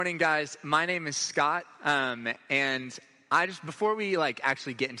Morning, guys. My name is Scott, and before we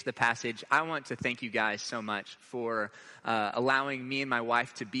actually get into the passage, I want to thank you guys so much for allowing me and my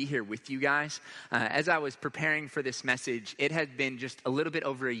wife to be here with you guys. As I was preparing for this message, it had been just a little bit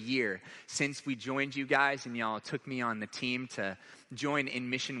over a year since we joined you guys, and y'all took me on the team to join in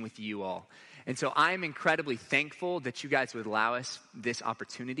mission with you all. And so I'm incredibly thankful that you guys would allow us this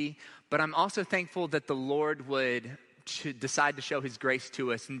opportunity, but I'm also thankful that the Lord would decide to show his grace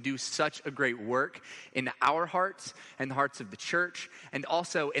to us and do such a great work in our hearts and the hearts of the church, and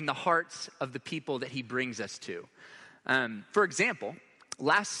also in the hearts of the people that he brings us to. For example,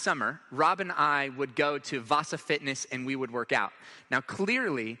 last summer, Rob and I would go to Vasa Fitness and we would work out. Now,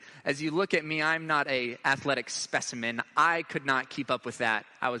 clearly, as you look at me, I'm not an athletic specimen. I could not keep up with that.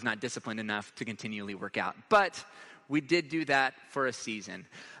 I was not disciplined enough to continually work out. But we did do that for a season.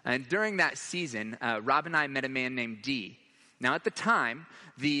 And during that season, Rob and I met a man named D. Now, at the time,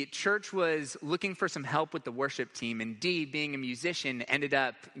 the church was looking for some help with the worship team, and D, being a musician, ended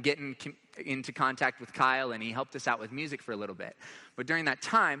up getting into contact with Kyle, and he helped us out with music for a little bit. But during that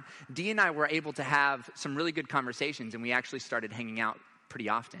time, D and I were able to have some really good conversations, and we actually started hanging out pretty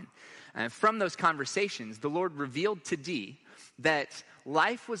often. From those conversations, the Lord revealed to D that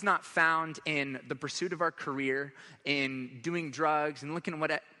life was not found in the pursuit of our career, in doing drugs and looking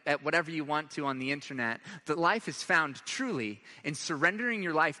at whatever you want to on the internet. That life is found truly in surrendering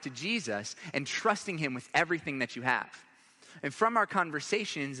your life to Jesus and trusting him with everything that you have. And from our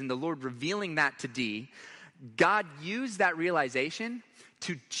conversations and the Lord revealing that to D, God used that realization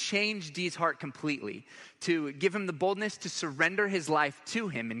to change D's heart completely, to give him the boldness to surrender his life to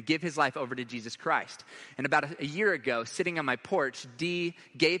him and give his life over to Jesus Christ. And about a year ago, sitting on my porch, D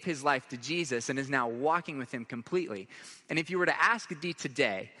gave his life to Jesus and is now walking with him completely. And if you were to ask D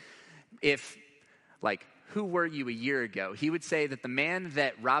today, who were you a year ago? He would say that the man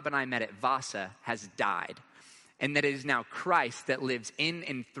that Rob and I met at Vasa has died, and that it is now Christ that lives in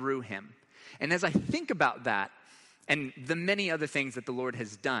and through him. And as I think about that, and the many other things that the Lord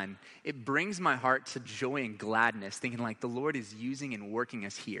has done, it brings my heart to joy and gladness, thinking the Lord is using and working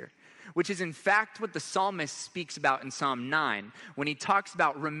us here. Which is in fact what the psalmist speaks about in Psalm 9, when he talks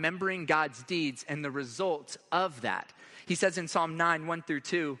about remembering God's deeds and the results of that. He says in Psalm 9,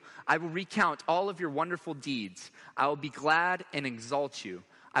 1-2, I will recount all of your wonderful deeds. I will be glad and exalt you.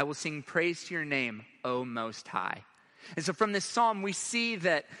 I will sing praise to your name, O Most High. And so from this psalm, we see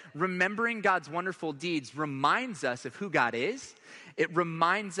that remembering God's wonderful deeds reminds us of who God is. It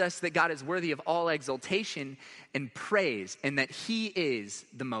reminds us that God is worthy of all exaltation and praise, and that he is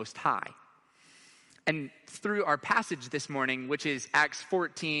the Most High. And through our passage this morning, which is Acts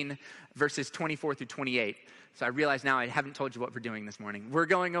 14, verses 24-28. So I realize now I haven't told you what we're doing this morning. We're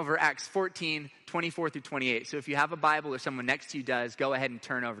going over Acts 14, 24-28. So if you have a Bible or someone next to you does, go ahead and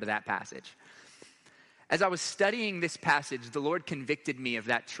turn over to that passage. As I was studying this passage, the Lord convicted me of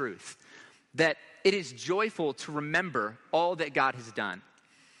that truth, that it is joyful to remember all that God has done.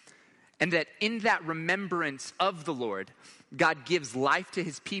 And that in that remembrance of the Lord, God gives life to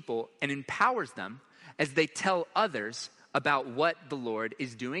his people and empowers them as they tell others about what the Lord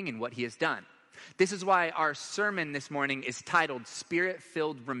is doing and what he has done. This is why our sermon this morning is titled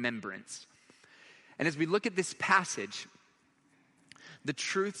Spirit-Filled Remembrance. And as we look at this passage, the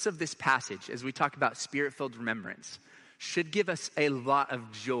truths of this passage, as we talk about spirit-filled remembrance, should give us a lot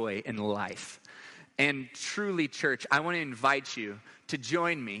of joy in life. And truly, church, I want to invite you to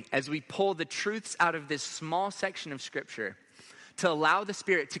join me as we pull the truths out of this small section of Scripture to allow the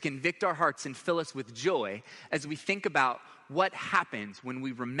Spirit to convict our hearts and fill us with joy as we think about what happens when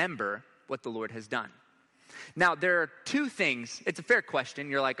we remember what the Lord has done. Now, there are two things. It's a fair question.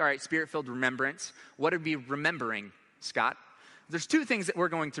 You're like, all right, spirit-filled remembrance. What are we remembering, Scott? There's two things that we're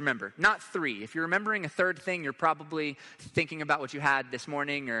going to remember, not three. If you're remembering a third thing, you're probably thinking about what you had this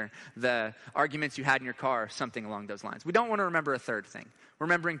morning or the arguments you had in your car or something along those lines. We don't want to remember a third thing. We're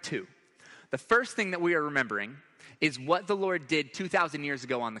remembering two. The first thing that we are remembering is what the Lord did 2,000 years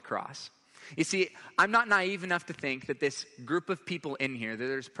ago on the cross. You see, I'm not naive enough to think that this group of people in here, that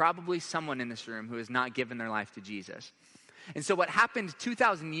there's probably someone in this room who has not given their life to Jesus. And so what happened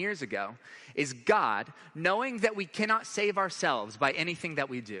 2,000 years ago is God, knowing that we cannot save ourselves by anything that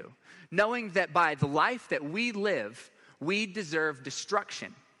we do, knowing that by the life that we live, we deserve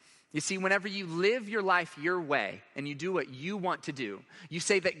destruction. You see, whenever you live your life your way and you do what you want to do, you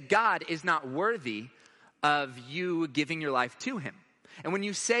say that God is not worthy of you giving your life to him. And when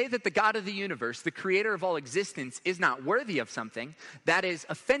you say that the God of the universe, the creator of all existence, is not worthy of something, that is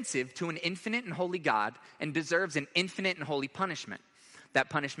offensive to an infinite and holy God and deserves an infinite and holy punishment. That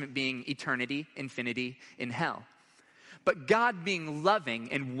punishment being eternity, infinity in hell. But God, being loving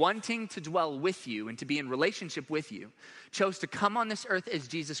and wanting to dwell with you and to be in relationship with you, chose to come on this earth as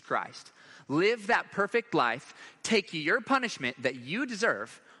Jesus Christ, live that perfect life, take your punishment that you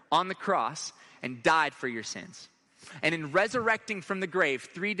deserve on the cross, and died for your sins. And in resurrecting from the grave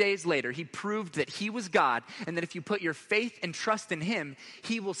 3 days later, he proved that he was God, and that if you put your faith and trust in him,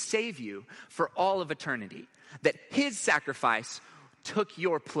 he will save you for all of eternity. That his sacrifice took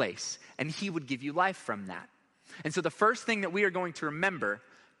your place, and he would give you life from that. And so the first thing that we are going to remember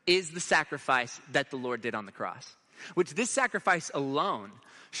is the sacrifice that the Lord did on the cross, which this sacrifice alone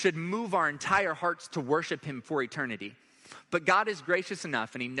should move our entire hearts to worship him for eternity. But God is gracious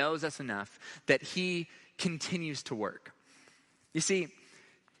enough, and he knows us enough, that he continues to work. You see,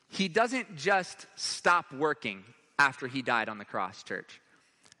 he doesn't just stop working after he died on the cross, church.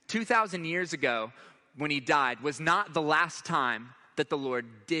 2,000 years ago, when he died, was not the last time that the Lord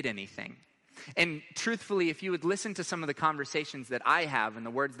did anything. And truthfully, if you would listen to some of the conversations that I have and the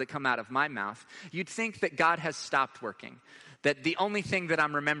words that come out of my mouth, you'd think that God has stopped working. That the only thing that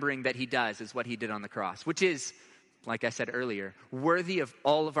I'm remembering that he does is what he did on the cross, which is, like I said earlier, worthy of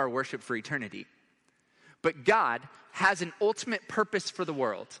all of our worship for eternity. But God has an ultimate purpose for the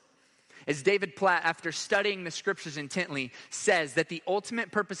world. As David Platt, after studying the scriptures intently, says that the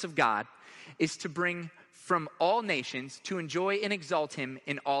ultimate purpose of God is to bring from all nations to enjoy and exalt him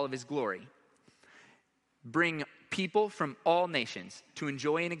in all of his glory. Bring people from all nations to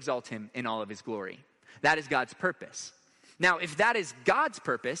enjoy and exalt him in all of his glory. That is God's purpose. Now, if that is God's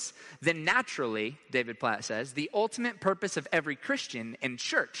purpose, then naturally, David Platt says, the ultimate purpose of every Christian and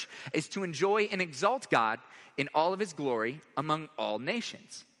church is to enjoy and exalt God in all of his glory among all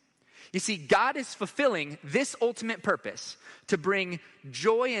nations. You see, God is fulfilling this ultimate purpose to bring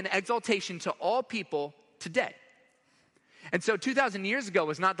joy and exaltation to all people today. And so 2,000 years ago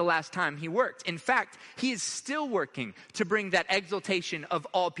was not the last time he worked. In fact, he is still working to bring that exaltation of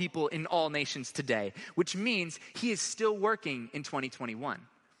all people in all nations today, which means he is still working in 2021.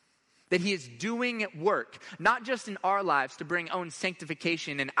 That he is doing work, not just in our lives to bring own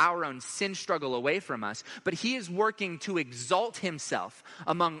sanctification and our own sin struggle away from us, but he is working to exalt himself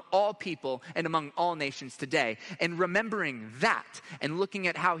among all people and among all nations today. And remembering that and looking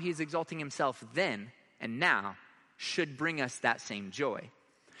at how he is exalting himself then and now should bring us that same joy.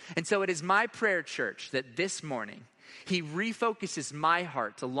 And so it is my prayer, church, that this morning he refocuses my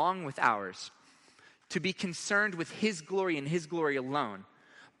heart along with ours to be concerned with his glory and his glory alone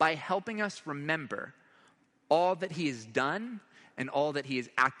by helping us remember all that he has done and all that he is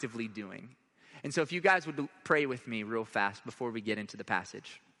actively doing. And so if you guys would pray with me real fast before we get into the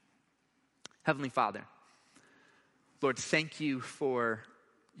passage. Heavenly Father, Lord, thank you for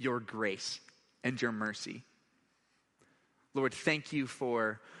your grace and your mercy. Lord, thank you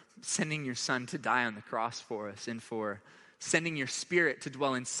for sending your son to die on the cross for us and for sending your spirit to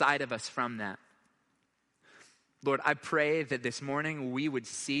dwell inside of us from that. Lord, I pray that this morning we would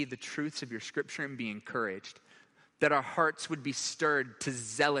see the truths of your scripture and be encouraged, that our hearts would be stirred to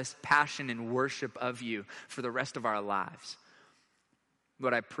zealous passion and worship of you for the rest of our lives.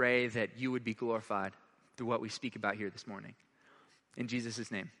 Lord, I pray that you would be glorified through what we speak about here this morning. In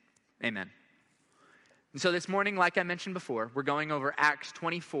Jesus' name, amen. And so this morning, like I mentioned before, we're going over Acts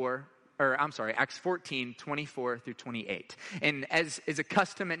 14, 24 through 28. And as is a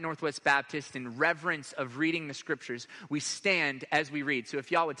custom at Northwest Baptist, in reverence of reading the scriptures, we stand as we read. So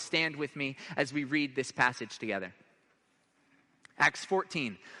if y'all would stand with me as we read this passage together. Acts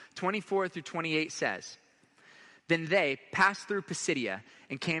 14, 24 through 28 says, "Then they passed through Pisidia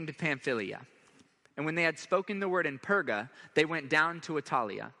and came to Pamphylia. And when they had spoken the word in Perga, they went down to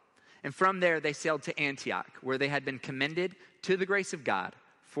Attalia. And from there they sailed to Antioch, where they had been commended to the grace of God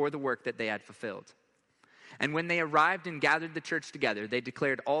for the work that they had fulfilled. And when they arrived and gathered the church together, they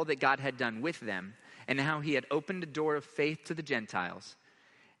declared all that God had done with them and how he had opened a door of faith to the Gentiles.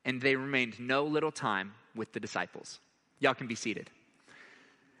 And they remained no little time with the disciples." Y'all can be seated.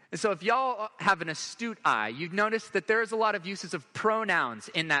 And so if y'all have an astute eye, you've noticed that there's a lot of uses of pronouns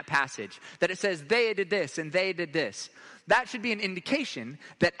in that passage, that it says they did this and they did this. That should be an indication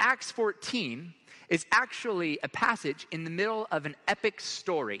that Acts 14 is actually a passage in the middle of an epic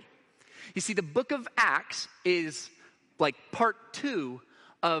story. You see, the book of Acts is like part 2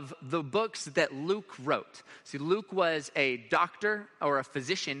 of the books that Luke wrote. See, Luke was a doctor or a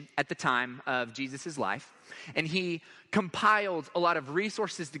physician at the time of Jesus' life, and he compiled a lot of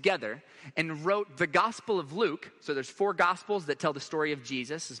resources together and wrote the Gospel of Luke. So there's 4 Gospels that tell the story of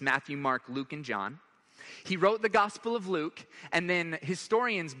Jesus. It's Matthew, Mark, Luke, and John. He wrote the Gospel of Luke, and then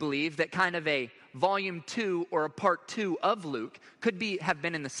historians believe that kind of a volume 2 or a part 2 of Luke could have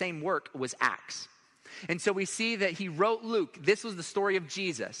been in the same work was Acts. And so we see that he wrote Luke. This was the story of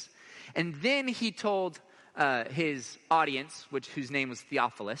Jesus. And then he told his audience, whose name was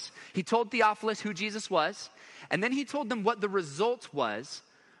Theophilus. He told Theophilus who Jesus was, and then he told them what the result was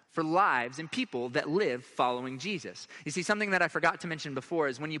for lives and people that live following Jesus. You see, something that I forgot to mention before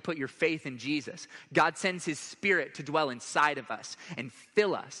is when you put your faith in Jesus, God sends his Spirit to dwell inside of us and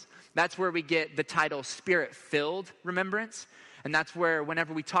fill us. That's where we get the title Spirit-filled remembrance. And that's where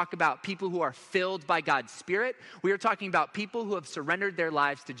whenever we talk about people who are filled by God's Spirit, we are talking about people who have surrendered their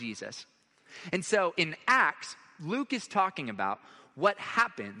lives to Jesus. And so in Acts, Luke is talking about what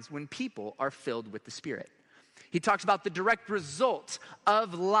happens when people are filled with the Spirit. He talks about the direct results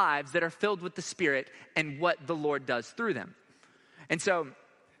of lives that are filled with the Spirit and what the Lord does through them. And so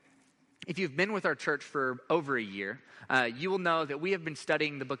if you've been with our church for over a year, you will know that we have been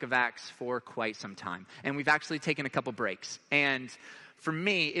studying the book of Acts for quite some time. And we've actually taken a couple breaks. And for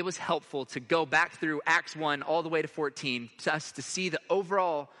me, it was helpful to go back through Acts 1 all the way to 14 to us to see the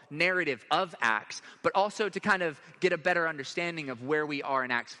overall narrative of Acts, but also to kind of get a better understanding of where we are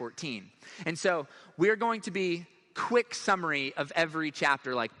in Acts 14. And so we're going to be quick summary of every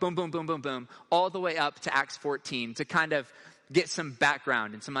chapter, like boom, boom, boom, boom, boom, all the way up to Acts 14 to kind of get some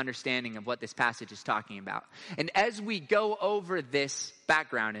background and some understanding of what this passage is talking about. And as we go over this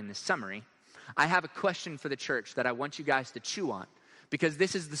background in this summary, I have a question for the church that I want you guys to chew on, because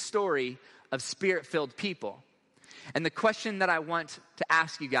this is the story of Spirit-filled people. And the question that I want to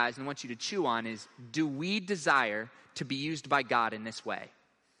ask you guys and want you to chew on is, do we desire to be used by God in this way?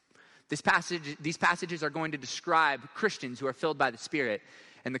 These passages are going to describe Christians who are filled by the Spirit.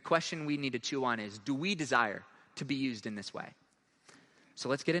 And the question we need to chew on is, do we desire to be used in this way? So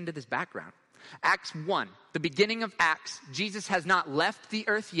let's get into this background. Acts 1, the beginning of Acts, Jesus has not left the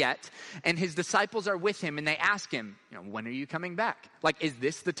earth yet, and his disciples are with him, and they ask him, when are you coming back? Like, is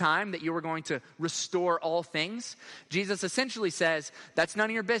this the time that you are going to restore all things? Jesus essentially says, that's none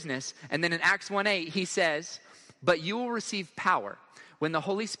of your business. And then in Acts 1:8, he says, but you will receive power when the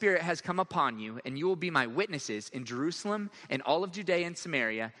Holy Spirit has come upon you, and you will be my witnesses in Jerusalem and all of Judea and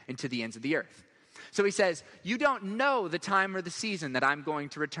Samaria and to the ends of the earth. So he says, you don't know the time or the season that I'm going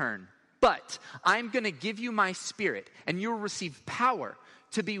to return, but I'm going to give you my Spirit, and you'll receive power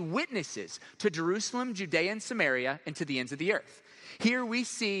to be witnesses to Jerusalem, Judea, and Samaria, and to the ends of the earth. Here we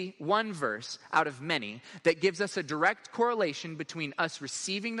see one verse out of many that gives us a direct correlation between us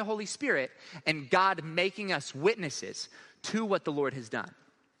receiving the Holy Spirit and God making us witnesses to what the Lord has done.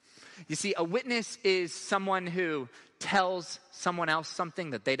 You see, a witness is someone who tells someone else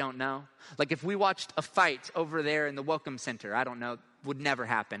something that they don't know. Like if we watched a fight over there in the Welcome Center, I don't know, would never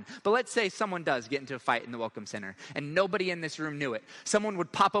happen. But let's say someone does get into a fight in the Welcome Center and nobody in this room knew it. Someone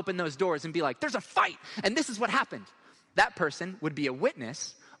would pop open those doors and be like, there's a fight and this is what happened. That person would be a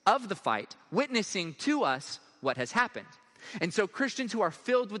witness of the fight, witnessing to us what has happened. And so Christians who are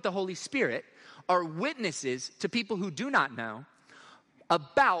filled with the Holy Spirit are witnesses to people who do not know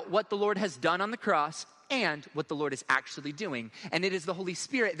about what the Lord has done on the cross and what the Lord is actually doing. And it is the Holy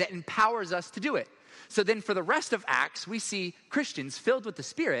Spirit that empowers us to do it. So then for the rest of Acts, we see Christians filled with the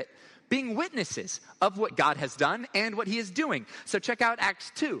Spirit being witnesses of what God has done and what he is doing. So check out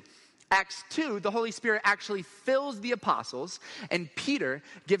Acts 2. Acts 2, the Holy Spirit actually fills the apostles, and Peter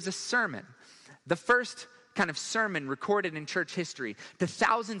gives a sermon. The first kind of sermon recorded in church history to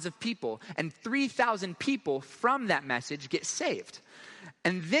thousands of people, and 3,000 people from that message get saved.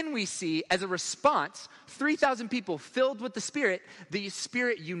 And then we see, as a response, 3,000 people filled with the Spirit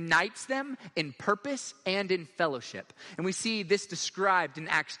unites them in purpose and in fellowship. And we see this described in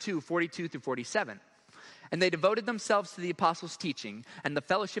Acts 2, 42 through 47. And they devoted themselves to the apostles' teaching and the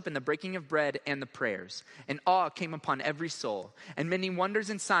fellowship and the breaking of bread and the prayers. And awe came upon every soul, and many wonders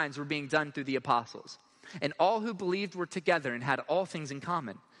and signs were being done through the apostles. And all who believed were together and had all things in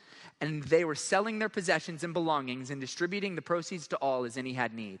common. And they were selling their possessions and belongings and distributing the proceeds to all as any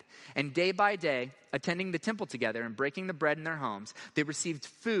had need. And day by day, attending the temple together and breaking the bread in their homes, they received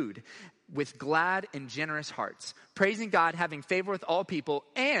food with glad and generous hearts, praising God, having favor with all people.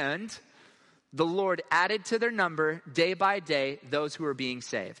 And the Lord added to their number day by day those who were being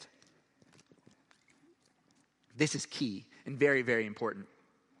saved. This is key and very, very important,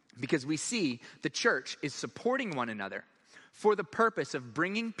 because we see the church is supporting one another for the purpose of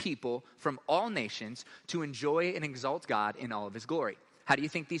bringing people from all nations to enjoy and exalt God in all of his glory. How do you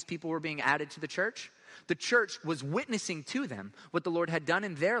think these people were being added to the church? The church was witnessing to them what the Lord had done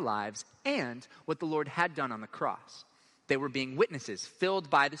in their lives and what the Lord had done on the cross. They were being witnesses, filled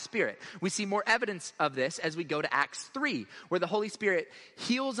by the Spirit. We see more evidence of this as we go to Acts 3, where the Holy Spirit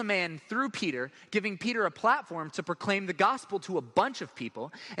heals a man through Peter, giving Peter a platform to proclaim the gospel to a bunch of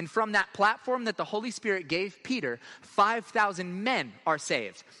people. And from that platform that the Holy Spirit gave Peter, 5,000 men are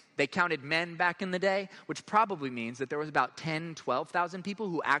saved. They counted men back in the day, which probably means that there was about 10, 12,000 people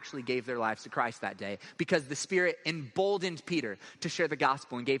who actually gave their lives to Christ that day because the Spirit emboldened Peter to share the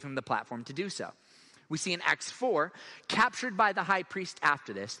gospel and gave him the platform to do so. We see in Acts 4, captured by the high priest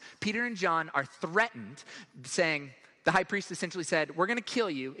after this, Peter and John are threatened, saying, the high priest essentially said, we're going to kill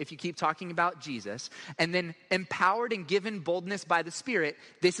you if you keep talking about Jesus. And then empowered and given boldness by the Spirit,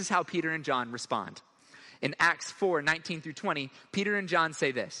 this is how Peter and John respond. In Acts 4, 19 through 20, Peter and John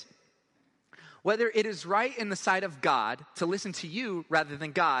say this: whether it is right in the sight of God to listen to you rather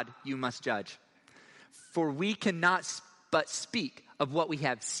than God, you must judge. For we cannot but speak of what we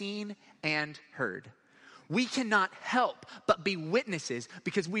have seen and heard. We cannot help but be witnesses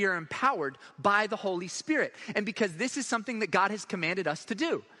because we are empowered by the Holy Spirit and because this is something that God has commanded us to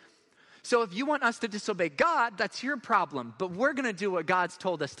do. So if you want us to disobey God, that's your problem, but we're going to do what God's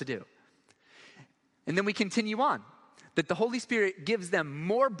told us to do. And then we continue on, that the Holy Spirit gives them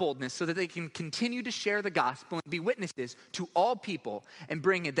more boldness so that they can continue to share the gospel and be witnesses to all people and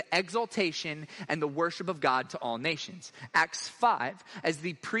bring the exaltation and the worship of God to all nations. Acts 5, as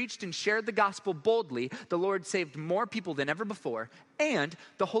they preached and shared the gospel boldly, the Lord saved more people than ever before, and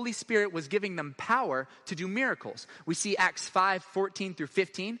the Holy Spirit was giving them power to do miracles. We see Acts 5, 14 through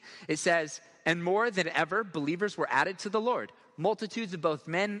 15. It says, and more than ever, believers were added to the Lord, multitudes of both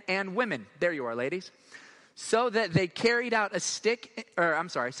men and women. There you are, ladies. So that they carried out the sick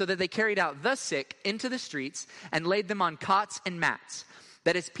into the streets and laid them on cots and mats,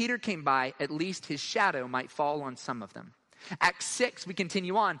 that as Peter came by, at least his shadow might fall on some of them. Acts 6, we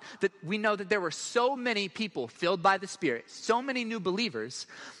continue on, that we know that there were so many people filled by the Spirit, so many new believers,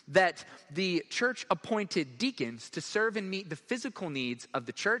 that the church appointed deacons to serve and meet the physical needs of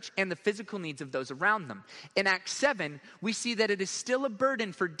the church and the physical needs of those around them. In Acts 7, we see that it is still a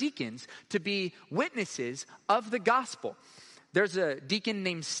burden for deacons to be witnesses of the gospel. There's a deacon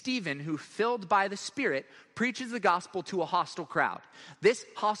named Stephen who, filled by the Spirit, preaches the gospel to a hostile crowd. This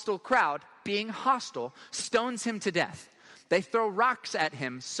hostile crowd, being hostile, stones him to death. They throw rocks at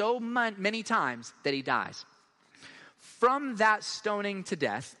him so many times that he dies. From that stoning to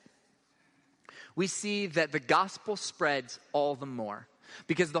death, we see that the gospel spreads all the more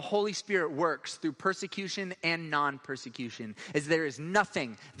because the Holy Spirit works through persecution and non-persecution, as there is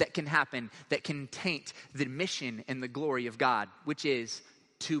nothing that can happen that can taint the mission and the glory of God, which is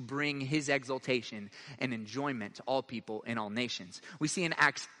to bring his exaltation and enjoyment to all people in all nations. We see in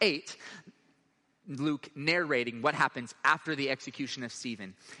Acts 8, Luke narrating what happens after the execution of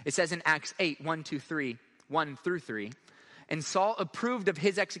Stephen. It says in Acts 8, 1 through 3, and Saul approved of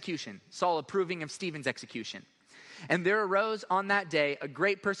his execution, Saul approving of Stephen's execution. And there arose on that day a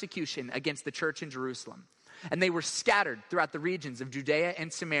great persecution against the church in Jerusalem. And they were scattered throughout the regions of Judea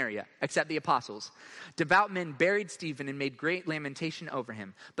and Samaria, except the apostles. Devout men buried Stephen and made great lamentation over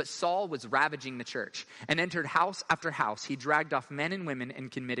him. But Saul was ravaging the church and entered house after house. He dragged off men and women and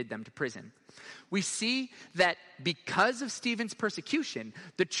committed them to prison. We see that because of Stephen's persecution,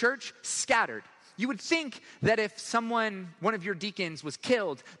 the church scattered. You would think that if one of your deacons was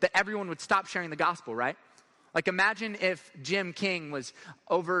killed, that everyone would stop sharing the gospel, right? Like imagine if Jim King was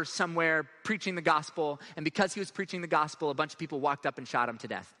over somewhere preaching the gospel, and because he was preaching the gospel, a bunch of people walked up and shot him to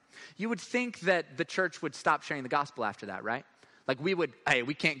death. You would think that the church would stop sharing the gospel after that, right? Like we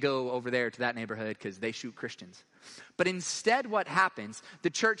can't go over there to that neighborhood because they shoot Christians. But instead what happens, the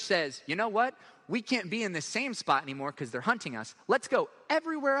church says, you know what? We can't be in the same spot anymore because they're hunting us. Let's go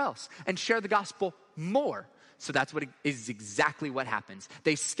everywhere else and share the gospel more. So that's what is exactly what happens.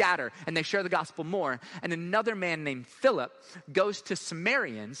 They scatter and they share the gospel more. And another man named Philip goes to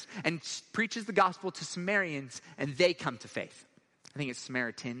Samaritans and preaches the gospel to Samaritans, and they come to faith. I think it's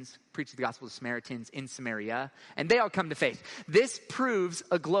Samaritans, preaches the gospel to Samaritans in Samaria, and they all come to faith. This proves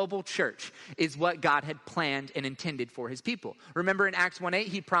a global church is what God had planned and intended for his people. Remember in Acts 1:8,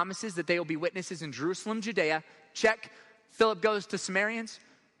 he promises that they will be witnesses in Jerusalem, Judea. Check. Philip goes to Samaritans.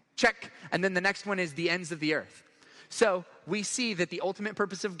 Check. And then the next one is the ends of the earth. So we see that the ultimate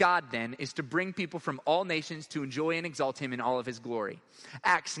purpose of God then is to bring people from all nations to enjoy and exalt him in all of his glory.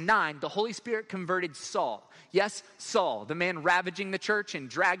 Acts 9, the Holy Spirit converted Saul. Yes, Saul, the man ravaging the church and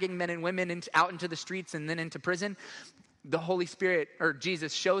dragging men and women out into the streets and then into prison. The Holy Spirit, or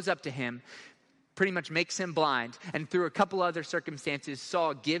Jesus, shows up to him, pretty much makes him blind. And through a couple other circumstances,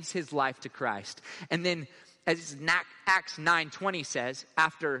 Saul gives his life to Christ. And then as Acts 9:20 says,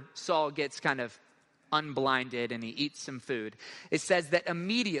 after Saul gets kind of unblinded and he eats some food. It says that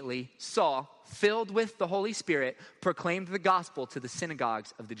immediately Saul, filled with the Holy Spirit, proclaimed the gospel to the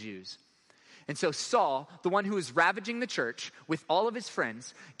synagogues of the Jews. And so Saul, the one who is ravaging the church with all of his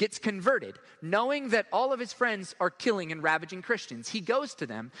friends, gets converted, knowing that all of his friends are killing and ravaging Christians. He goes to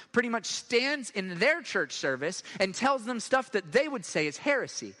them, pretty much stands in their church service and tells them stuff that they would say is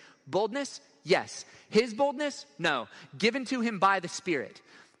heresy. Boldness? Yes. His boldness? No. Given to him by the Spirit.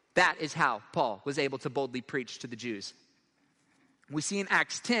 That is how Paul was able to boldly preach to the Jews. We see in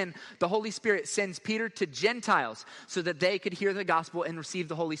Acts 10, the Holy Spirit sends Peter to Gentiles so that they could hear the gospel and receive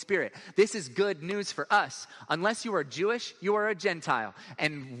the Holy Spirit. This is good news for us. Unless you are Jewish, you are a Gentile.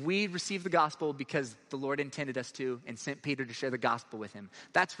 And we receive the gospel because the Lord intended us to and sent Peter to share the gospel with him.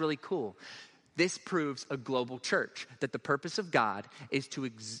 That's really cool. This proves a global church, that the purpose of God is to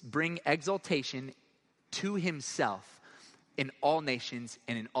bring exaltation to himself in all nations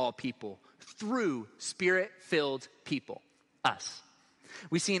and in all people through Spirit-filled people. Us.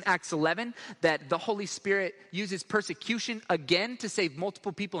 We see in Acts 11 that the Holy Spirit uses persecution again to save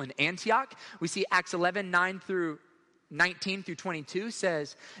multiple people in Antioch. We see Acts 11, 19 through 22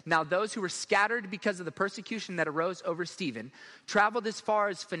 says, "Now those who were scattered because of the persecution that arose over Stephen traveled as far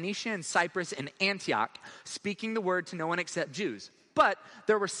as Phoenicia and Cyprus and Antioch, speaking the word to no one except Jews. But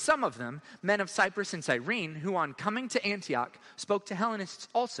there were some of them, men of Cyprus and Cyrene, who on coming to Antioch spoke to Hellenists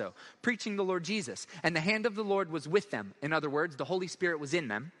also, preaching the Lord Jesus. And the hand of the Lord was with them." In other words, the Holy Spirit was in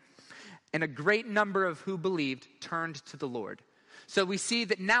them. "And a great number of who believed turned to the Lord." So we see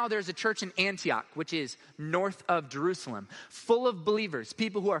that now there's a church in Antioch, which is north of Jerusalem, full of believers,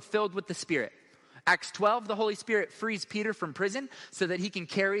 people who are filled with the Spirit. Acts 12, the Holy Spirit frees Peter from prison so that he can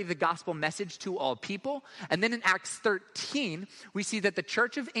carry the gospel message to all people. And then in Acts 13, we see that the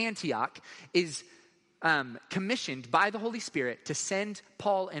church of Antioch is commissioned by the Holy Spirit to send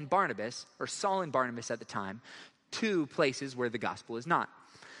Paul and Barnabas, or Saul and Barnabas at the time, to places where the gospel is not.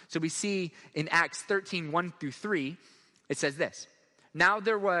 So we see in Acts 13, 1 through 3, it says this: "Now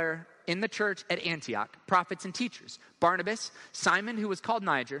there were in the church at Antioch prophets and teachers: Barnabas, Simon who was called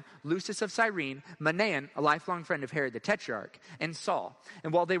Niger, Lucius of Cyrene, Manaen, a lifelong friend of Herod the Tetrarch, and Saul.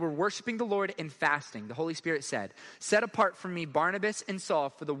 And while they were worshiping the Lord and fasting, the Holy Spirit said, 'Set apart for me Barnabas and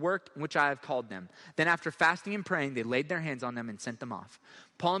Saul for the work in which I have called them.' Then after fasting and praying, they laid their hands on them and sent them off."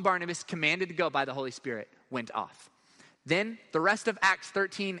 Paul and Barnabas, commanded to go by the Holy Spirit, went off. Then the rest of Acts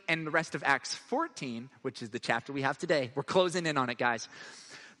 13 and the rest of Acts 14, which is the chapter we have today. We're closing in on it, guys.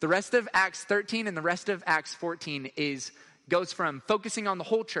 The rest of Acts 13 and the rest of Acts 14 goes from focusing on the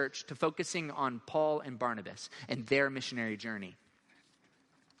whole church to focusing on Paul and Barnabas and their missionary journey.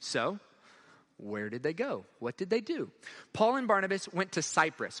 So, where did they go? What did they do? Paul and Barnabas went to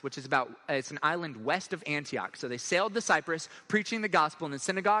Cyprus, which is it's an island west of Antioch. So they sailed to Cyprus, preaching the gospel in the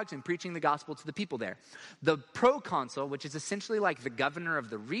synagogues and preaching the gospel to the people there. The proconsul, which is essentially like the governor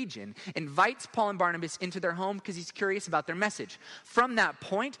of the region, invites Paul and Barnabas into their home because he's curious about their message. From that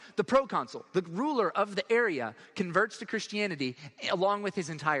point, the proconsul, the ruler of the area, converts to Christianity along with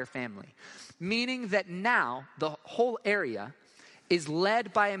his entire family. Meaning that now the whole area is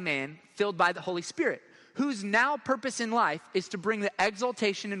led by a man filled by the Holy Spirit, whose now purpose in life is to bring the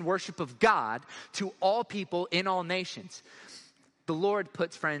exaltation and worship of God to all people in all nations. The Lord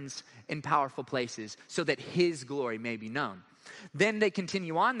puts friends in powerful places so that his glory may be known. Then they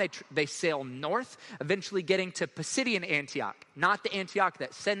continue on. They sail north, eventually getting to Pisidian Antioch. Not the Antioch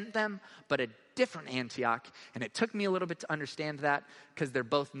that sent them, but a different Antioch. And it took me a little bit to understand that because they're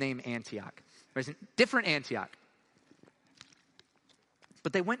both named Antioch. There's a different Antioch.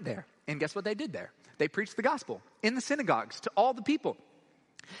 But they went there, and guess what they did there? They preached the gospel in the synagogues to all the people.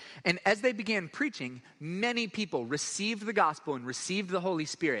 And as they began preaching, many people received the gospel and received the Holy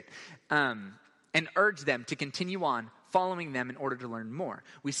Spirit and urged them to continue on following them in order to learn more.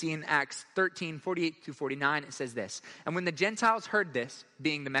 We see in Acts 13, 48 through 49, it says this: "And when the Gentiles heard this,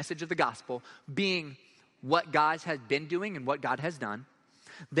 being the message of the gospel, being what God has been doing and what God has done,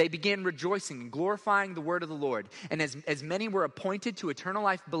 they began rejoicing and glorifying the word of the Lord. And as many were appointed to eternal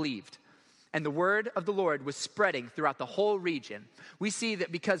life believed. And the word of the Lord was spreading throughout the whole region." We see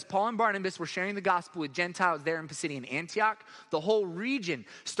that because Paul and Barnabas were sharing the gospel with Gentiles there in Pisidian Antioch, the whole region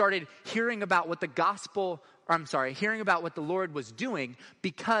started hearing about what hearing about what the Lord was doing,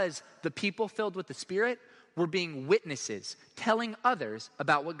 because the people filled with the Spirit were being witnesses, telling others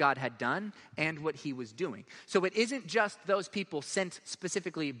about what God had done and what he was doing. So it isn't just those people sent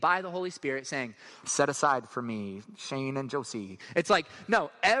specifically by the Holy Spirit saying, "Set aside for me, Shane and Josie." It's like,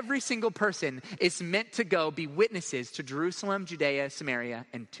 no, every single person is meant to go be witnesses to Jerusalem, Judea, Samaria,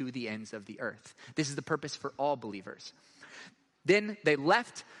 and to the ends of the earth. This is the purpose for all believers. Then they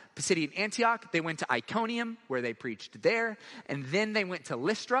left Pisidian Antioch. They went to Iconium, where they preached there. And then they went to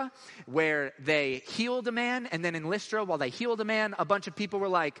Lystra, where they healed a man. And then in Lystra, while they healed a man, a bunch of people were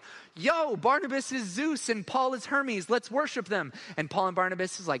like, yo, Barnabas is Zeus and Paul is Hermes. Let's worship them. And Paul and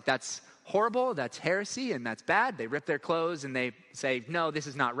Barnabas is like, that's horrible, that's heresy, and that's bad. They rip their clothes and they say, no, this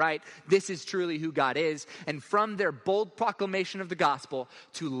is not right. This is truly who God is. And from their bold proclamation of the gospel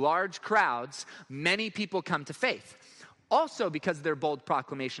to large crowds, many people come to faith. Also, because of their bold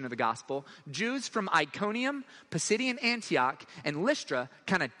proclamation of the gospel, Jews from Iconium, Pisidian Antioch, and Lystra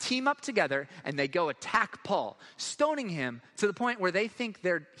kind of team up together and they go attack Paul, stoning him to the point where they think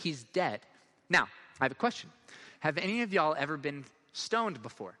he's dead. Now, I have a question. Have any of y'all ever been stoned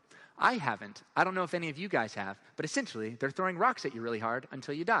before? I haven't. I don't know if any of you guys have, but essentially, they're throwing rocks at you really hard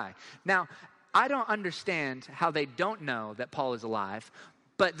until you die. Now, I don't understand how they don't know that Paul is alive,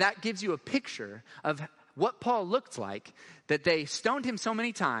 but that gives you a picture of what Paul looked like, that they stoned him so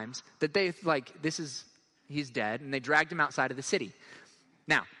many times that they he's dead, and they dragged him outside of the city.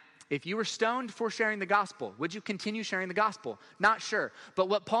 Now, if you were stoned for sharing the gospel, would you continue sharing the gospel? Not sure. But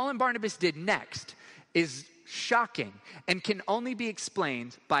what Paul and Barnabas did next is shocking and can only be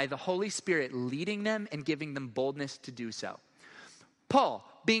explained by the Holy Spirit leading them and giving them boldness to do so. Paul,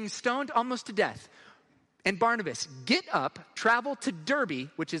 being stoned almost to death, and Barnabas get up, travel to Derbe,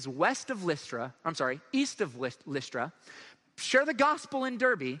 which is east of Lystra, share the gospel in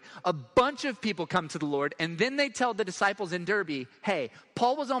Derbe. A bunch of people come to the Lord, and then they tell the disciples in Derbe, hey,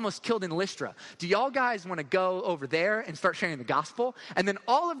 Paul was almost killed in Lystra. Do y'all guys want to go over there and start sharing the gospel? And then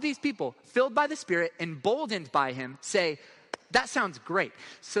all of these people, filled by the Spirit, emboldened by him, say, that sounds great.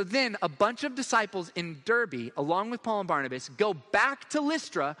 So then a bunch of disciples in Derbe, along with Paul and Barnabas, go back to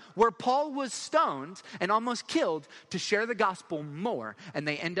Lystra, where Paul was stoned and almost killed, to share the gospel more, and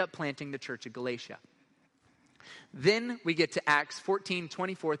they end up planting the church of Galatia. Then we get to Acts 14,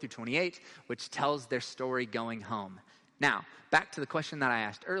 24 through 28, which tells their story going home. Now, back to the question that I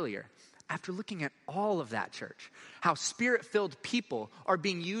asked earlier. After looking at all of that, church, how Spirit-filled people are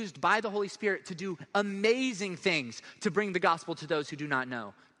being used by the Holy Spirit to do amazing things to bring the gospel to those who do not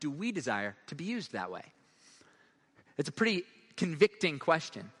know, do we desire to be used that way? It's a pretty convicting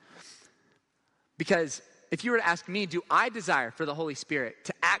question. Because if you were to ask me, do I desire for the Holy Spirit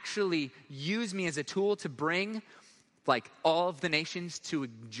to actually use me as a tool to bring all of the nations to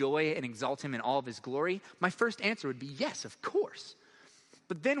enjoy and exalt him in all of his glory? My first answer would be yes, of course.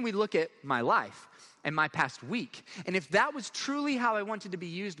 But then we look at my life and my past week. And if that was truly how I wanted to be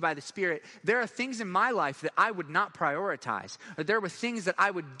used by the Spirit, there are things in my life that I would not prioritize. Or there were things that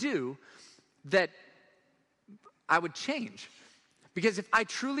I would do that I would change. Because if I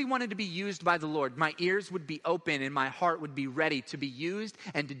truly wanted to be used by the Lord, my ears would be open and my heart would be ready to be used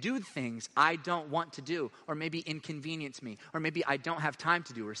and to do things I don't want to do, or maybe inconvenience me, or maybe I don't have time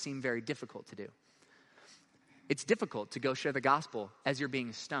to do or seem very difficult to do. It's difficult to go share the gospel as you're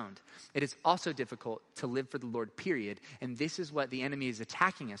being stoned. It is also difficult to live for the Lord, period. And this is what the enemy is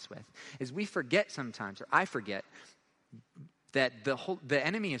attacking us with, is we forget sometimes, or I forget, that the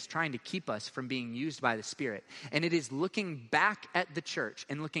enemy is trying to keep us from being used by the Spirit. And it is looking back at the church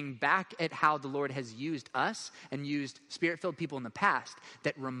and looking back at how the Lord has used us and used Spirit-filled people in the past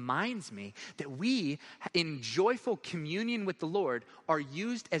that reminds me that we, in joyful communion with the Lord, are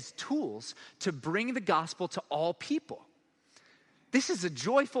used as tools to bring the gospel to all people. This is a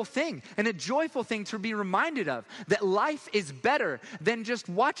joyful thing, and a joyful thing to be reminded of, that life is better than just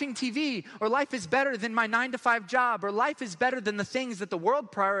watching TV, or life is better than my 9-to-5 job, or life is better than the things that the world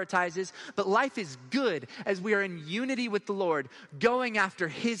prioritizes, but life is good as we are in unity with the Lord, going after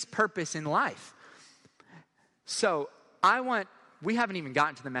his purpose in life. So we haven't even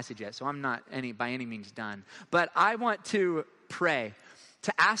gotten to the message yet, so I'm not by any means done, but I want to pray,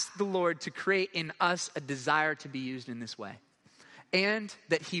 to ask the Lord to create in us a desire to be used in this way. And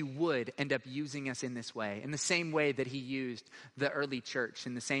that he would end up using us in this way, in the same way that he used the early church,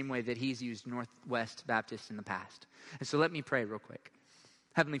 in the same way that he's used Northwest Baptist in the past. And so let me pray real quick.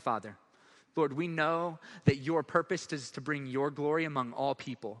 Heavenly Father, Lord, we know that your purpose is to bring your glory among all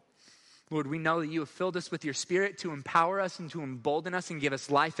people. Lord, we know that you have filled us with your Spirit to empower us and to embolden us and give us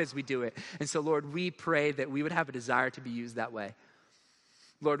life as we do it. And so, Lord, we pray that we would have a desire to be used that way.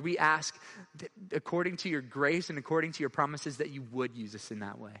 Lord, we ask that according to your grace and according to your promises that you would use us in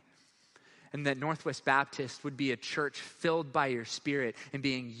that way. And that Northwest Baptist would be a church filled by your Spirit and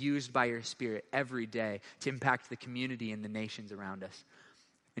being used by your Spirit every day to impact the community and the nations around us.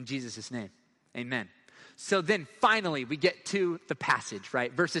 In Jesus' name, amen. So then finally we get to the passage,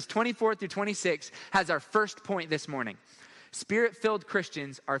 right? Verses 24 through 26 has our first point this morning. Spirit-filled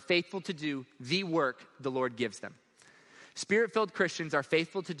Christians are faithful to do the work the Lord gives them. Spirit-filled Christians are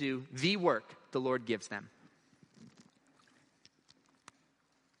faithful to do the work the Lord gives them.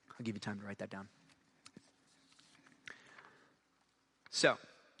 I'll give you time to write that down. So,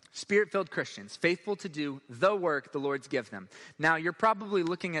 Spirit-filled Christians, faithful to do the work the Lord's gives them. Now, you're probably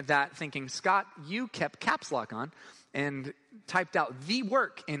looking at that thinking, Scott, you kept caps lock on and typed out the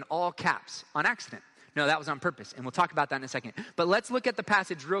work in all caps on accident. No, that was on purpose, and we'll talk about that in a second. But let's look at the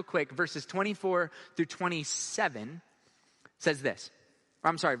passage real quick. Verses 24 through 27 says this.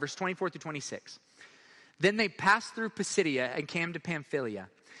 Verse 24 through 26. Then they passed through Pisidia and came to Pamphylia.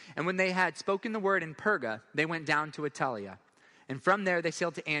 And when they had spoken the word in Perga, they went down to Attalia. And from there they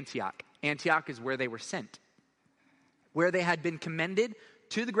sailed to Antioch. Antioch is where they were sent, where they had been commended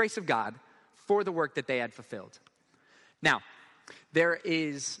to the grace of God for the work that they had fulfilled. Now, there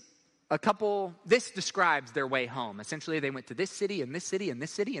is this describes their way home. Essentially, they went to this city and this city and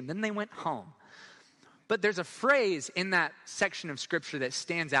this city, and then they went home. But there's a phrase in that section of scripture that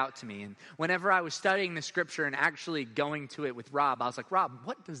stands out to me. And whenever I was studying the scripture and actually going to it with Rob, I was like, Rob,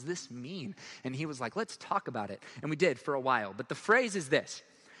 what does this mean? And he was like, let's talk about it. And we did for a while. But the phrase is this.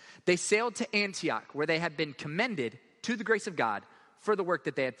 They sailed to Antioch, where they had been commended to the grace of God for the work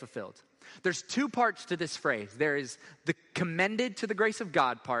that they had fulfilled. There's two parts to this phrase. There is the commended to the grace of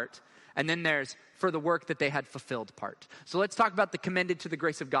God part, and then there's for the work that they had fulfilled part. So let's talk about the commended to the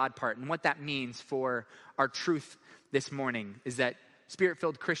grace of God part, and what that means for our truth this morning is that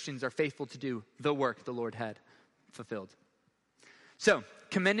Spirit-filled Christians are faithful to do the work the Lord had fulfilled. So,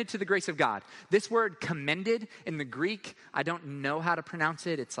 commended to the grace of God. This word commended in the Greek, I don't know how to pronounce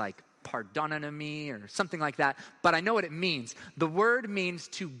it. It's like pardononami or something like that, but I know what it means. The word means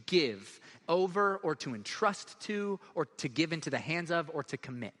to give over or to entrust to or to give into the hands of or to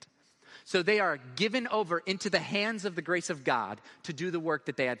commit. So they are given over into the hands of the grace of God to do the work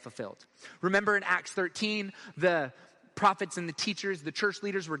that they had fulfilled. Remember in Acts 13, the prophets and the teachers, the church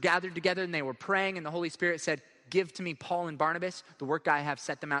leaders were gathered together and they were praying, and the Holy Spirit said, give to me Paul and Barnabas, the work I have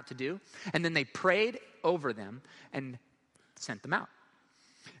set them out to do. And then they prayed over them and sent them out.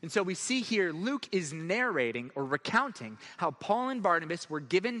 And so we see here Luke is narrating or recounting how Paul and Barnabas were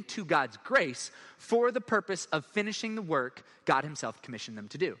given to God's grace for the purpose of finishing the work God himself commissioned them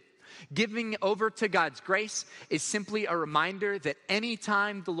to do. Giving over to God's grace is simply a reminder that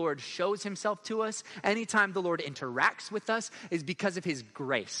anytime the Lord shows himself to us, anytime the Lord interacts with us, is because of his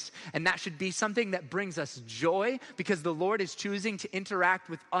grace. And that should be something that brings us joy because the Lord is choosing to interact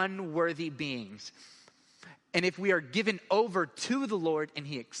with unworthy beings. And if we are given over to the Lord and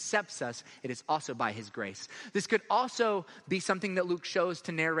he accepts us, it is also by his grace. This could also be something that Luke shows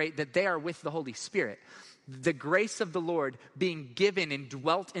to narrate that they are with the Holy Spirit. The grace of the Lord being given and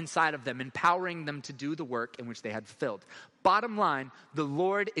dwelt inside of them, empowering them to do the work in which they had fulfilled. Bottom line, the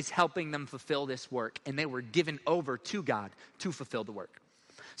Lord is helping them fulfill this work, and they were given over to God to fulfill the work.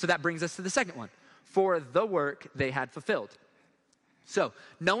 So that brings us to the second one, for the work they had fulfilled. So,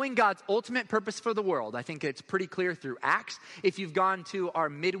 knowing God's ultimate purpose for the world, I think it's pretty clear through Acts. If you've gone to our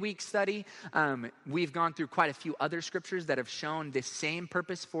midweek study, we've gone through quite a few other scriptures that have shown this same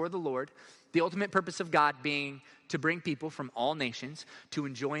purpose for the Lord. The ultimate purpose of God being to bring people from all nations to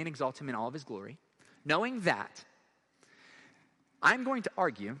enjoy and exalt him in all of his glory. Knowing that, I'm going to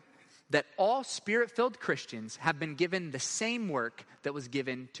argue that all Spirit-filled Christians have been given the same work that was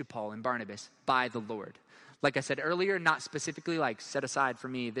given to Paul and Barnabas by the Lord. Like I said earlier, not specifically like set aside for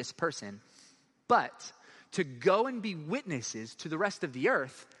me this person, but to go and be witnesses to the rest of the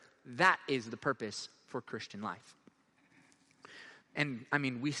earth, that is the purpose for Christian life. And I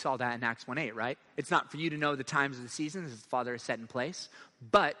mean, we saw that in Acts 1:8, right? It's not for you to know the times of the seasons as the Father has set in place,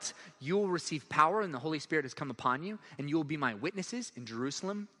 but you will receive power and the Holy Spirit has come upon you, and you will be my witnesses in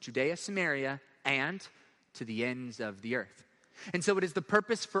Jerusalem, Judea, Samaria, and to the ends of the earth. And so it is the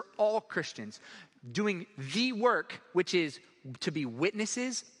purpose for all Christians doing the work, which is to be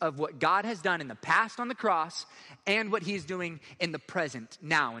witnesses of what God has done in the past on the cross and what he's doing in the present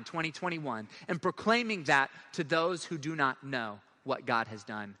now in 2021, and proclaiming that to those who do not know what God has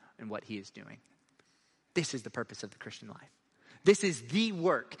done and what he is doing. This is the purpose of the Christian life. This is the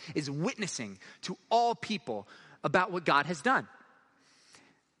work, is witnessing to all people about what God has done.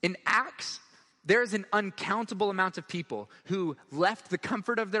 In Acts, there's an uncountable amount of people who left the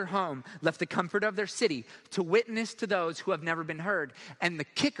comfort of their home, left the comfort of their city to witness to those who have never been heard. And the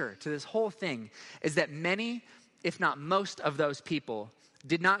kicker to this whole thing is that many, if not most of those people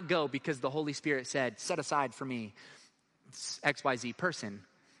did not go because the Holy Spirit said, set aside for me XYZ person.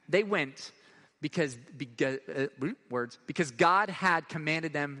 They went because God had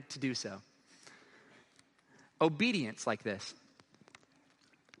commanded them to do so. Obedience like this,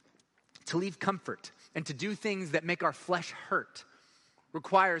 to leave comfort, and to do things that make our flesh hurt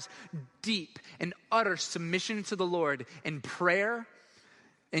requires deep and utter submission to the Lord in prayer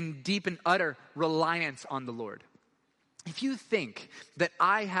and deep and utter reliance on the Lord. If you think that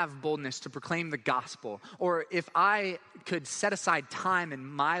I have boldness to proclaim the gospel, or if I could set aside time in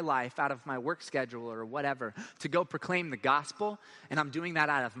my life out of my work schedule or whatever to go proclaim the gospel, and I'm doing that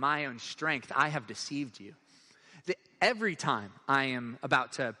out of my own strength, I have deceived you. Every time I am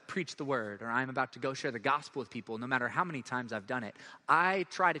about to preach the word or I'm about to go share the gospel with people, no matter how many times I've done it, I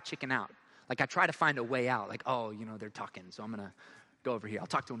try to chicken out. Like I try to find a way out. Like, oh, they're talking, so I'm going to go over here. I'll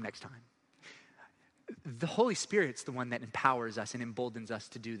talk to them next time. The Holy Spirit's the one that empowers us and emboldens us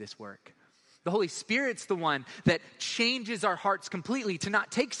to do this work. The Holy Spirit's the one that changes our hearts completely to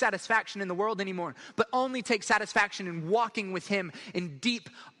not take satisfaction in the world anymore, but only take satisfaction in walking with Him in deep,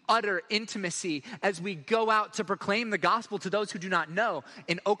 utter intimacy as we go out to proclaim the gospel to those who do not know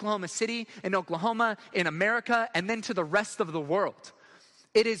in Oklahoma City, in Oklahoma, in America, and then to the rest of the world.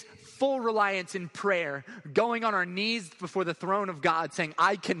 It is full reliance in prayer, going on our knees before the throne of God, saying,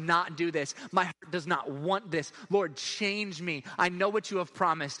 I cannot do this. My heart does not want this. Lord, change me. I know what you have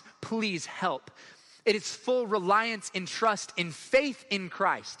promised. Please help. It is full reliance in trust, in faith in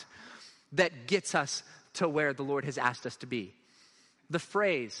Christ that gets us to where the Lord has asked us to be. The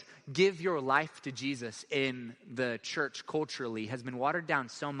phrase, give your life to Jesus in the church culturally has been watered down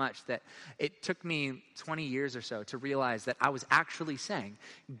so much that it took me 20 years or so to realize that I was actually saying,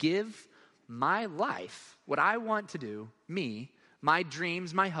 give my life, what I want to do, me, my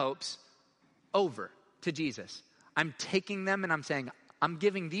dreams, my hopes, over to Jesus. I'm taking them and I'm saying, I'm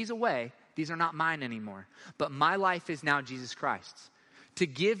giving these away. These are not mine anymore. But my life is now Jesus Christ's. To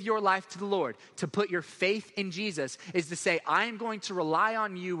give your life to the Lord, to put your faith in Jesus, is to say, I am going to rely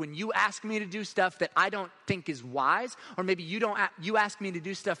on you when you ask me to do stuff that I don't think is wise, or maybe you ask me to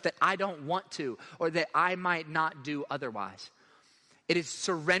do stuff that I don't want to, or that I might not do otherwise. It is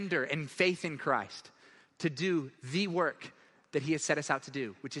surrender and faith in Christ to do the work that He has set us out to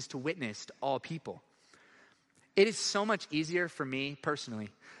do, which is to witness to all people. It is so much easier for me personally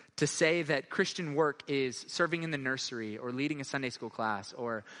to say that Christian work is serving in the nursery or leading a Sunday school class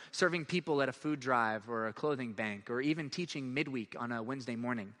or serving people at a food drive or a clothing bank or even teaching midweek on a Wednesday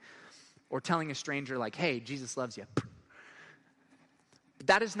morning or telling a stranger like, hey, Jesus loves you. But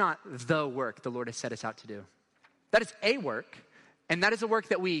that is not the work the Lord has set us out to do. That is a work, and that is a work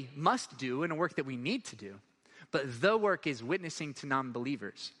that we must do and a work that we need to do. But the work is witnessing to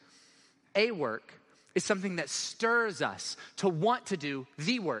non-believers. A work is something that stirs us to want to do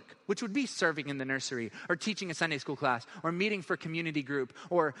the work, which would be serving in the nursery or teaching a Sunday school class or meeting for community group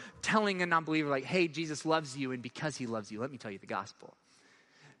or telling a non-believer like, hey, Jesus loves you, and because He loves you, let me tell you the gospel.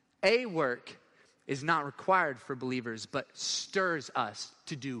 A work is not required for believers, but stirs us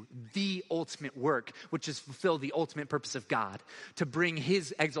to do the ultimate work, which is fulfill the ultimate purpose of God, to bring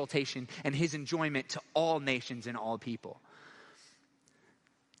His exaltation and His enjoyment to all nations and all people.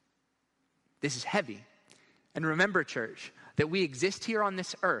 This is heavy. And remember, church, that we exist here on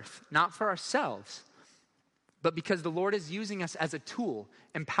this earth, not for ourselves, but because the Lord is using us as a tool,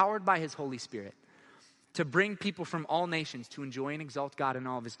 empowered by His Holy Spirit, to bring people from all nations to enjoy and exalt God in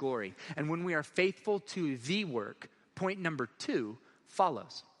all of His glory. And when we are faithful to the work, point number 2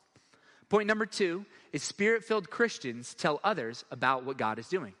 follows. Point number 2 is Spirit-filled Christians tell others about what God is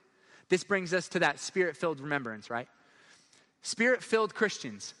doing. This brings us to that Spirit-filled remembrance, right? Spirit-filled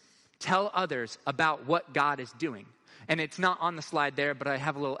Christians tell others about what God is doing. And it's not on the slide there, but I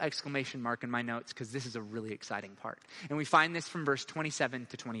have a little exclamation mark in my notes because this is a really exciting part. And we find this from verse 27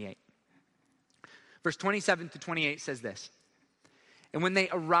 to 28. Verse 27 to 28 says this. And when they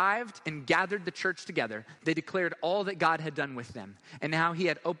arrived and gathered the church together, they declared all that God had done with them and how He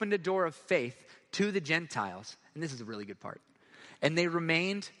had opened a door of faith to the Gentiles. And this is a really good part. And they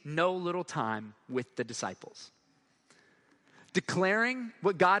remained no little time with the disciples. Declaring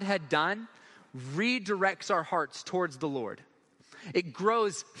what God had done redirects our hearts towards the Lord. It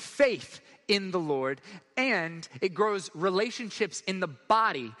grows faith in the Lord, and it grows relationships in the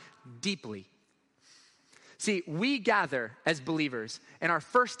body deeply. See, we gather as believers, and our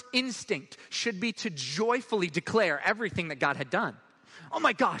first instinct should be to joyfully declare everything that God had done. Oh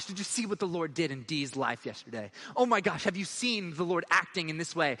my gosh, did you see what the Lord did in Dee's life yesterday? Oh my gosh, have you seen the Lord acting in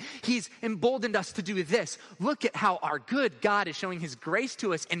this way? He's emboldened us to do this. Look at how our good God is showing His grace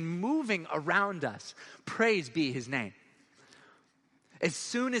to us and moving around us. Praise be His name. As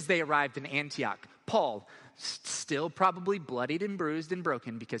soon as they arrived in Antioch, Paul, still probably bloodied and bruised and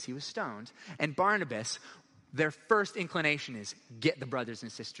broken because he was stoned, and Barnabas, their first inclination is, get the brothers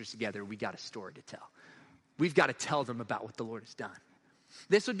and sisters together. We got a story to tell. We've got to tell them about what the Lord has done.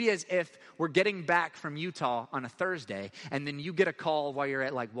 This would be as if we're getting back from Utah on a Thursday, and then you get a call while you're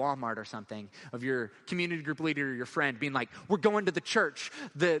at like Walmart or something of your community group leader or your friend being like, we're going to the church.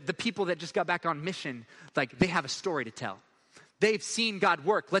 The people that just got back on mission, like they have a story to tell. They've seen God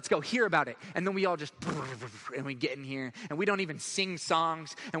work. Let's go hear about it. And then we all just, and we get in here and we don't even sing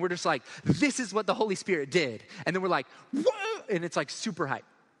songs. And we're just like, this is what the Holy Spirit did. And then we're like, whoa, and it's like super hype.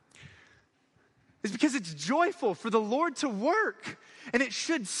 It's because it's joyful for the Lord to work. And it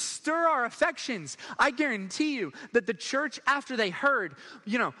should stir our affections. I guarantee you that the church, after they heard,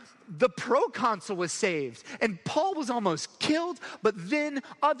 the proconsul was saved and Paul was almost killed, but then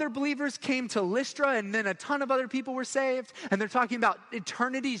other believers came to Lystra and then a ton of other people were saved, and they're talking about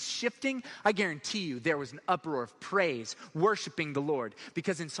eternities shifting. I guarantee you there was an uproar of praise, worshiping the Lord,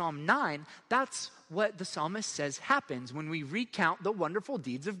 because in Psalm 9, that's what the psalmist says happens when we recount the wonderful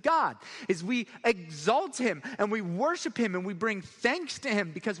deeds of God, is we exalt him and we worship him and we bring thanks to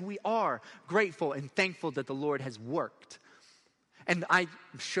him because we are grateful and thankful that the Lord has worked. And I'm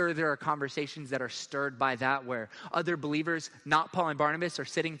sure there are conversations that are stirred by that where other believers, not Paul and Barnabas, are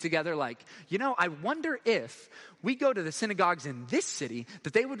sitting together like, I wonder if we go to the synagogues in this city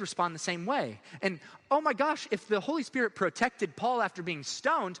that they would respond the same way. And oh my gosh, if the Holy Spirit protected Paul after being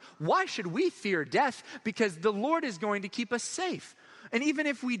stoned, why should we fear death? Because the Lord is going to keep us safe. And even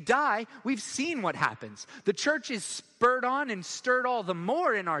if we die, we've seen what happens. The church is spurred on and stirred all the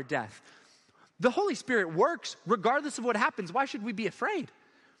more in our death. The Holy Spirit works regardless of what happens. Why should we be afraid?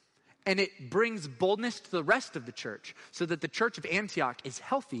 And it brings boldness to the rest of the church so that the church of Antioch is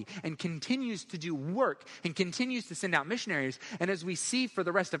healthy and continues to do work and continues to send out missionaries. And as we see for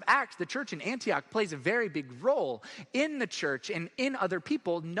the rest of Acts, the church in Antioch plays a very big role in the church and in other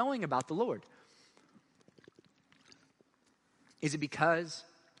people knowing about the Lord. Is it because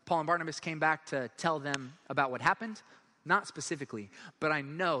Paul and Barnabas came back to tell them about what happened? Not specifically, but I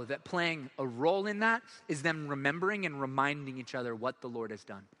know that playing a role in that is them remembering and reminding each other what the Lord has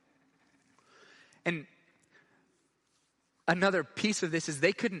done. And another piece of this is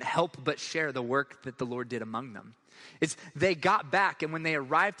they couldn't help but share the work that the Lord did among them. It's they got back, and when they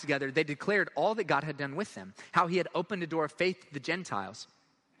arrived together, they declared all that God had done with them, how he had opened a door of faith to the Gentiles.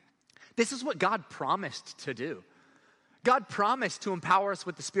 This is what God promised to do. God promised to empower us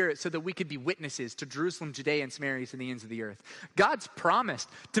with the Spirit so that we could be witnesses to Jerusalem, Judea, and Samaria, to the ends of the earth. God's promised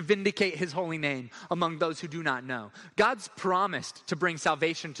to vindicate his holy name among those who do not know. God's promised to bring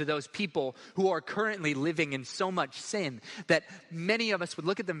salvation to those people who are currently living in so much sin that many of us would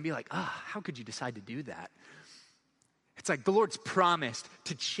look at them and be like, how could you decide to do that? It's like the Lord's promised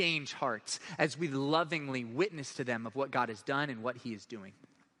to change hearts as we lovingly witness to them of what God has done and what he is doing.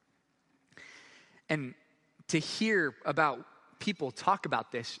 And to hear about people talk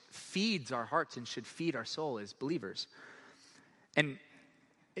about this feeds our hearts and should feed our soul as believers. And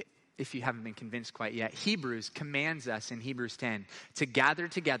if you haven't been convinced quite yet, Hebrews commands us in Hebrews 10 to gather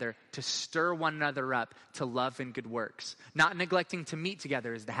together, to stir one another up to love and good works. Not neglecting to meet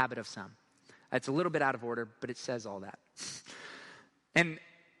together is the habit of some. It's a little bit out of order, but it says all that. And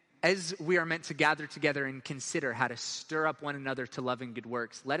as we are meant to gather together and consider how to stir up one another to love and good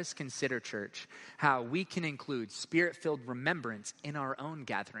works, let us consider, church, how we can include Spirit-filled remembrance in our own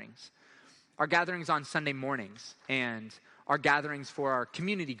gatherings. Our gatherings on Sunday mornings, and our gatherings for our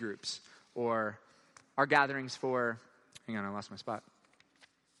community groups, or our gatherings for, hang on, I lost my spot.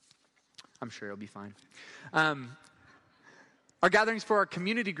 I'm sure it'll be fine. Our gatherings for our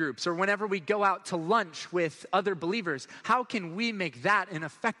community groups, or whenever we go out to lunch with other believers, how can we make that an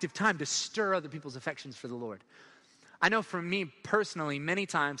effective time to stir other people's affections for the Lord? I know for me personally, many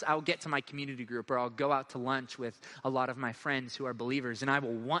times I'll get to my community group or I'll go out to lunch with a lot of my friends who are believers, and I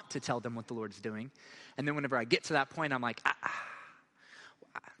will want to tell them what the Lord's doing. And then whenever I get to that point, I'm like, I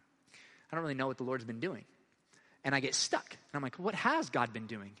don't really know what the Lord's been doing. And I get stuck. And I'm like, what has God been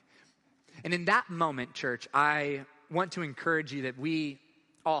doing? And in that moment, church, I want to encourage you that we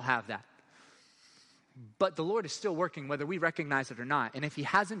all have that. But the Lord is still working whether we recognize it or not. And if he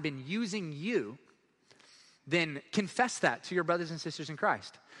hasn't been using you, then confess that to your brothers and sisters in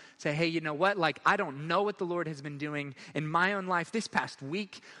Christ. Say, hey, you know what? I don't know what the Lord has been doing in my own life. This past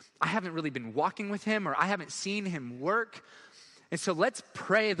week, I haven't really been walking with him, or I haven't seen him work. And so let's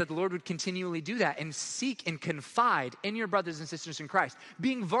pray that the Lord would continually do that and seek and confide in your brothers and sisters in Christ,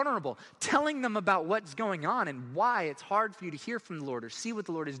 being vulnerable, telling them about what's going on and why it's hard for you to hear from the Lord or see what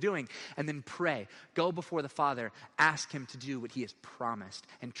the Lord is doing, and then pray. Go before the Father, ask him to do what he has promised,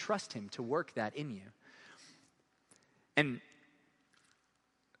 and trust him to work that in you. And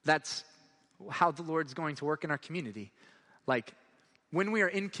that's how the Lord's going to work in our community. When we are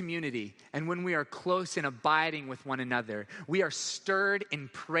in community and when we are close and abiding with one another, we are stirred in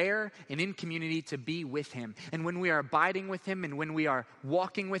prayer and in community to be with him. And when we are abiding with him and when we are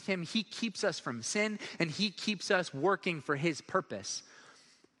walking with him, he keeps us from sin and he keeps us working for his purpose.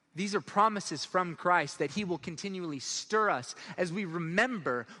 These are promises from Christ that he will continually stir us as we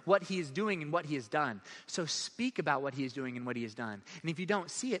remember what he is doing and what he has done. So speak about what he is doing and what he has done. And if you don't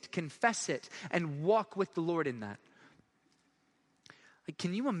see it, confess it and walk with the Lord in that. Like,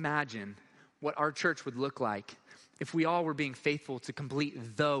 can you imagine what our church would look like if we all were being faithful to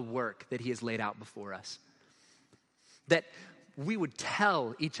complete the work that he has laid out before us? That we would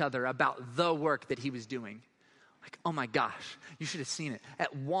tell each other about the work that he was doing. Like, oh my gosh, you should have seen it.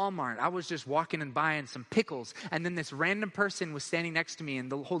 At Walmart, I was just walking and buying some pickles, and then this random person was standing next to me,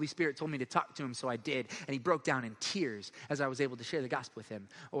 and the Holy Spirit told me to talk to him, so I did. And he broke down in tears as I was able to share the gospel with him.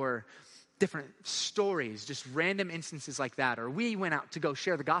 Or different stories, just random instances like that. Or we went out to go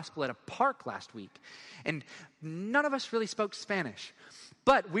share the gospel at a park last week, and none of us really spoke Spanish.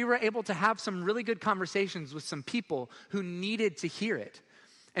 But we were able to have some really good conversations with some people who needed to hear it.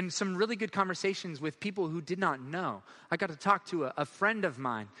 And some really good conversations with people who did not know. I got to talk to a friend of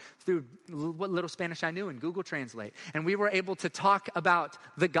mine through what little Spanish I knew in Google Translate. And we were able to talk about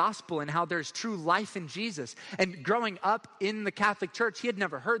the gospel and how there's true life in Jesus. And growing up in the Catholic Church, he had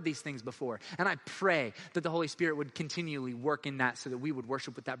never heard these things before. And I pray that the Holy Spirit would continually work in that so that we would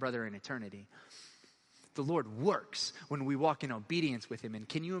worship with that brother in eternity. The Lord works when we walk in obedience with him. And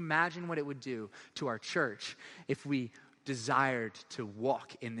can you imagine what it would do to our church if we desired to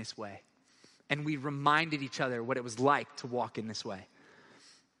walk in this way and we reminded each other what it was like to walk in this way?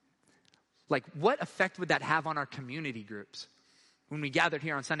 Like, what effect would that have on our community groups when we gathered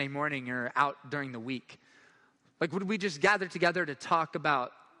here on Sunday morning or out during the week? Like, would we just gather together to talk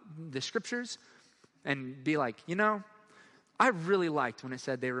about the scriptures and be like, you know, I really liked when it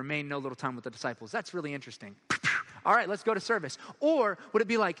said they remained no little time with the disciples. That's really interesting. All right, let's go to service. Or would it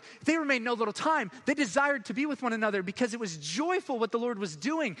be like, they remained no little time. They desired to be with one another because it was joyful what the Lord was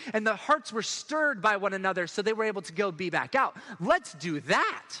doing, and the hearts were stirred by one another, so they were able to go be back out. Let's do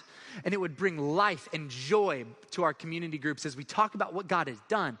that. And it would bring life and joy to our community groups as we talk about what God has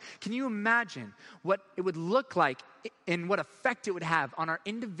done. Can you imagine what it would look like and what effect it would have on our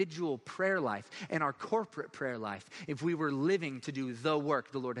individual prayer life and our corporate prayer life if we were living to do the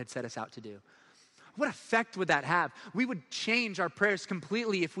work the Lord had set us out to do? What effect would that have? We would change our prayers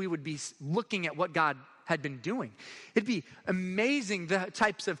completely if we would be looking at what God had been doing. It'd be amazing the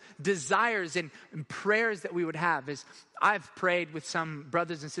types of desires and prayers that we would have. As I've prayed with some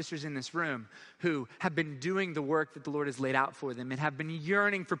brothers and sisters in this room who have been doing the work that the Lord has laid out for them and have been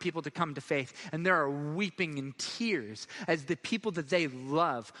yearning for people to come to faith. And there are weeping in tears as the people that they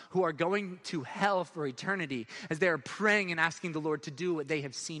love who are going to hell for eternity, as they are praying and asking the Lord to do what they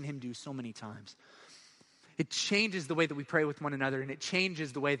have seen him do so many times. It changes the way that we pray with one another, and it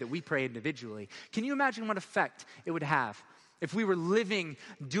changes the way that we pray individually. Can you imagine what effect it would have if we were living,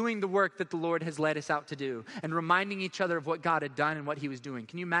 doing the work that the Lord has led us out to do, and reminding each other of what God had done and what he was doing?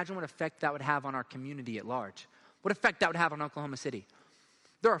 Can you imagine what effect that would have on our community at large? What effect that would have on Oklahoma City?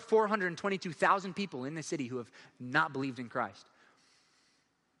 There are 422,000 people in the city who have not believed in Christ.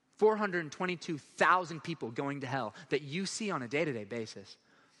 422,000 people going to hell that you see on a day-to-day basis.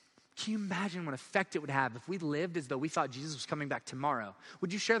 Can you imagine what effect it would have if we lived as though we thought Jesus was coming back tomorrow?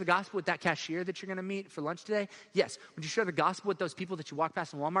 Would you share the gospel with that cashier that you're going to meet for lunch today? Yes. Would you share the gospel with those people that you walk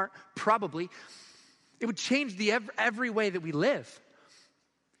past in Walmart? Probably. It would change every way that we live.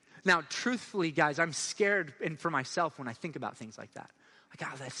 Now, truthfully, guys, I'm scared for myself when I think about things like that. Like,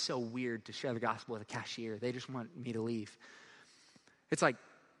 oh, that's so weird to share the gospel with a cashier. They just want me to leave. It's like,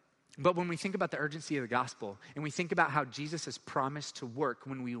 but when we think about the urgency of the gospel and we think about how Jesus has promised to work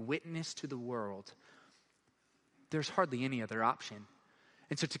when we witness to the world, there's hardly any other option.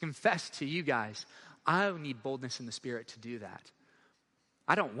 And so to confess to you guys, I need boldness in the Spirit to do that.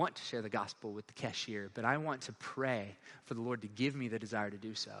 I don't want to share the gospel with the cashier, but I want to pray for the Lord to give me the desire to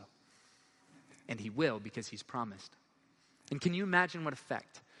do so. And he will, because he's promised. And can you imagine what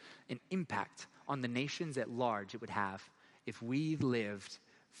effect and impact on the nations at large it would have if we lived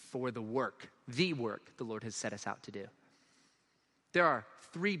for the work the Lord has set us out to do? There are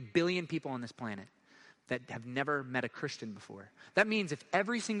 3 billion people on this planet that have never met a Christian before. That means if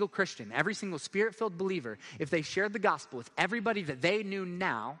every single Christian, every single Spirit-filled believer, if they shared the gospel with everybody that they knew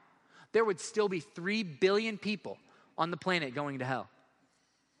now, there would still be 3 billion people on the planet going to hell.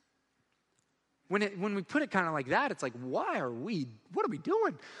 When we put it kind of like that, it's like, what are we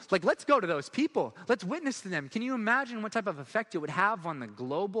doing? Like, let's go to those people. Let's witness to them. Can you imagine what type of effect it would have on the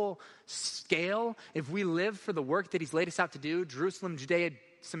global scale if we live for the work that he's laid us out to do, Jerusalem, Judea,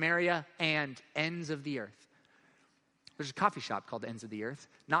 Samaria, and ends of the earth? There's a coffee shop called Ends of the Earth.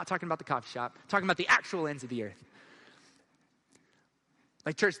 Not talking about the coffee shop, talking about the actual ends of the earth.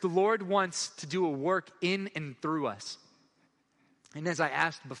 Like, church, the Lord wants to do a work in and through us. And as I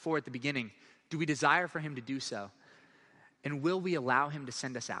asked before at the beginning, do we desire for him to do so? And will we allow him to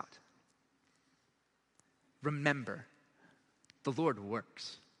send us out? Remember, the Lord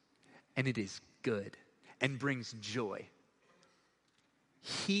works, and it is good and brings joy.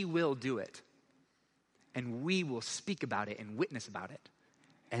 He will do it, and we will speak about it and witness about it,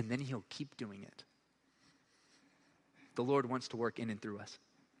 and then he'll keep doing it. The Lord wants to work in and through us.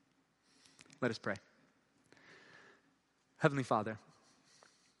 Let us pray. Heavenly Father,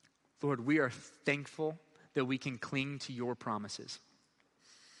 Lord, we are thankful that we can cling to your promises.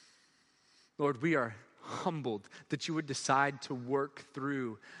 Lord, we are humbled that you would decide to work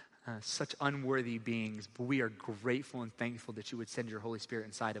through such unworthy beings, but we are grateful and thankful that you would send your Holy Spirit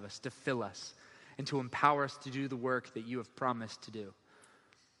inside of us to fill us and to empower us to do the work that you have promised to do.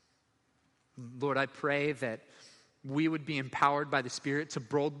 Lord, I pray that we would be empowered by the Spirit to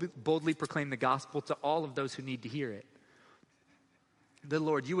boldly proclaim the gospel to all of those who need to hear it. That,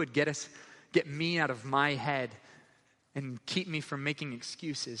 Lord, you would get me out of my head and keep me from making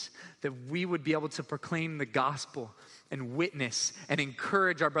excuses. That we would be able to proclaim the gospel and witness and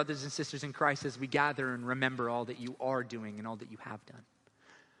encourage our brothers and sisters in Christ as we gather and remember all that you are doing and all that you have done.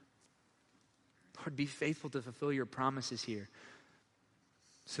 Lord, be faithful to fulfill your promises here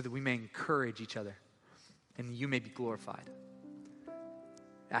so that we may encourage each other and you may be glorified.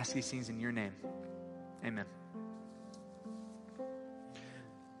 Ask these things in your name. Amen.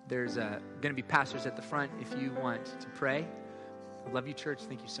 There's going to be pastors at the front if you want to pray. I love you, church.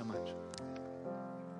 Thank you so much.